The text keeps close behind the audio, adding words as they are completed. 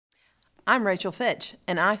I'm Rachel Fitch,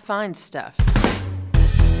 and I find stuff.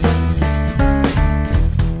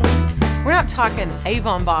 We're not talking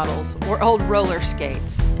Avon bottles or old roller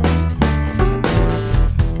skates.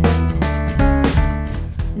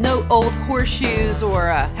 No old horseshoes or,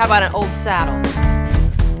 how about an old saddle?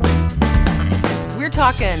 We're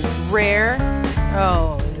talking rare,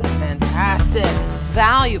 oh, it is fantastic,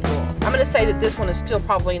 valuable. I'm gonna say that this one is still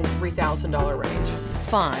probably in the $3,000 range.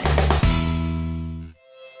 Fine.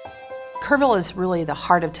 Kerrville is really the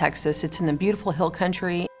heart of Texas. It's in the beautiful hill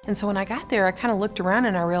country. And so when I got there, I kind of looked around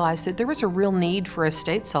and I realized that there was a real need for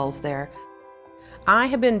estate sales there. I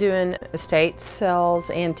have been doing estate sales,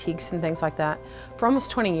 antiques and things like that for almost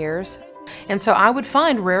 20 years. And so I would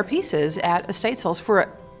find rare pieces at estate sales for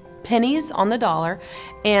pennies on the dollar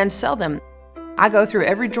and sell them. I go through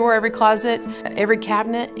every drawer, every closet, every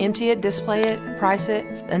cabinet, empty it, display it, price it,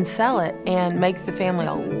 and sell it, and make the family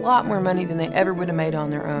a lot more money than they ever would have made on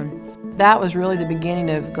their own. That was really the beginning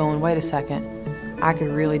of going, wait a second, I could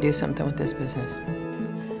really do something with this business.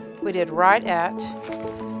 We did right at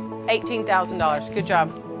 $18,000. Good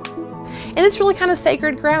job. And it's really kind of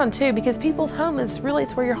sacred ground too, because people's home is really,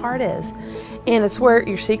 it's where your heart is. And it's where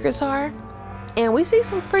your secrets are. And we see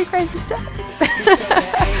some pretty crazy stuff.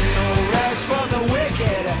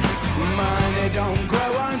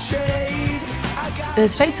 An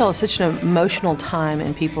estate sale is such an emotional time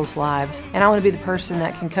in people's lives. And I want to be the person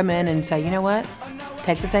that can come in and say, you know what?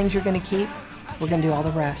 Take the things you're going to keep. We're going to do all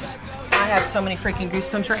the rest. I have so many freaking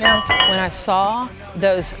goosebumps right now. When I saw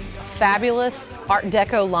those fabulous Art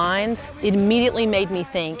Deco lines, it immediately made me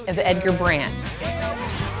think of Edgar Brandt.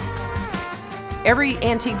 Every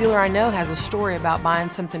antique dealer I know has a story about buying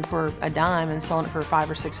something for a dime and selling it for $500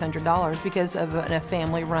 or $600 because of a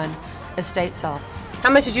family-run estate sale. How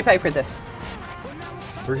much did you pay for this?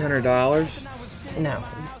 $300? No.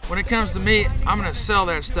 When it comes to me, I'm gonna sell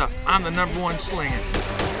that stuff. I'm the #1 slinger.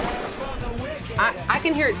 I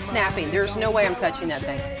can hear it snapping. There's no way I'm touching that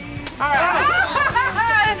thing. All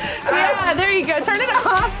right. Yeah, there you go. Turn it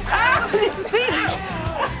off. You see?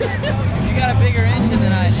 You got a bigger engine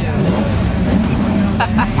than I do.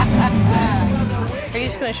 Are you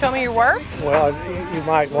just going to show me your work? Well, you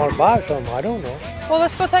might want to buy some. I don't know. Well,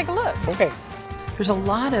 let's go take a look. Okay. There's a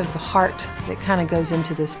lot of heart that kind of goes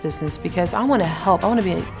into this business because I want to help. I want to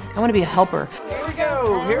be a helper. Here we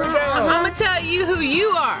go. Here we go. I'm going to tell you who you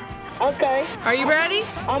are. Okay. Are you ready?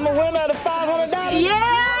 I'm a winner of the $500.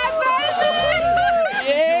 Yeah, baby!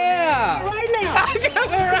 Yeah! Right now.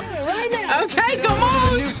 Right now. Okay, come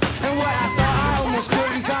on.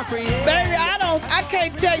 Baby, I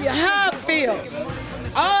can't tell you how I feel.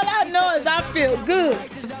 All I know is I feel good.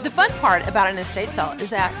 The fun part about an estate sale is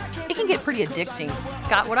that it can get pretty addicting.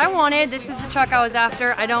 Got what I wanted. This is the truck I was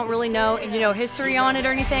after. I don't really know, history on it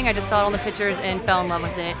or anything. I just saw it on the pictures and fell in love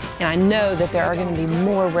with it. And I know that there are going to be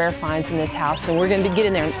more rare finds in this house, and we're going to get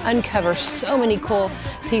in there and uncover so many cool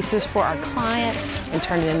pieces for our client and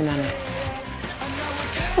turn it into money.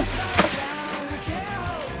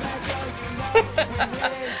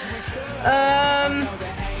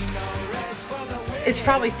 It's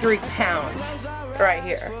probably 3 pounds right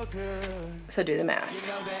here. So do the math.